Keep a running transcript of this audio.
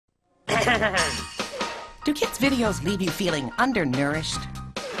Do kids' videos leave you feeling undernourished?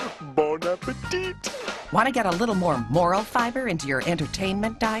 Bon appetit! Want to get a little more moral fiber into your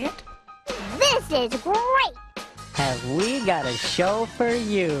entertainment diet? This is great! Have we got a show for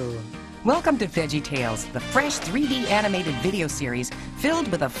you? Welcome to VeggieTales, the fresh 3D animated video series filled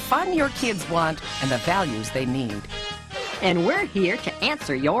with the fun your kids want and the values they need. And we're here to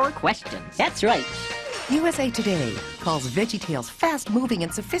answer your questions. That's right. USA Today calls VeggieTales fast-moving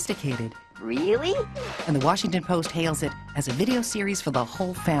and sophisticated. Really? And the Washington Post hails it as a video series for the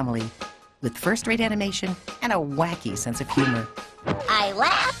whole family, with first-rate animation and a wacky sense of humor. I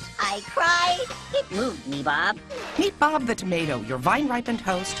laughed, I cried, it moved me, Bob. Meet Bob the Tomato, your vine-ripened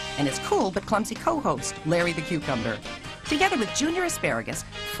host, and his cool but clumsy co-host, Larry the Cucumber. Together with Junior Asparagus,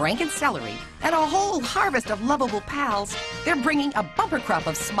 Frank and Celery, and a whole harvest of lovable pals, they're bringing a bumper crop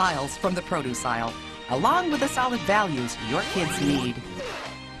of smiles from the produce aisle, along with the solid values your kids need.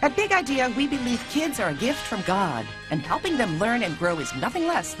 At Big Idea, we believe kids are a gift from God, and helping them learn and grow is nothing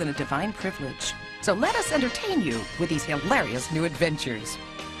less than a divine privilege. So let us entertain you with these hilarious new adventures.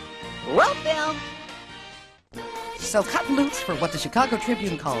 Roll film! So cut loose for what the Chicago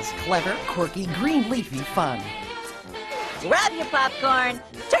Tribune calls clever, quirky, green leafy fun. Grab your popcorn,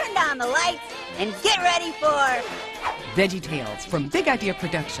 turn down the lights, and get ready for... VeggieTales from Big Idea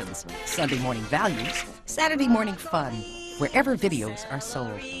Productions. Sunday morning values, Saturday morning fun, wherever videos are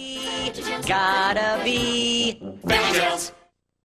sold. Gotta be... VeggieTales!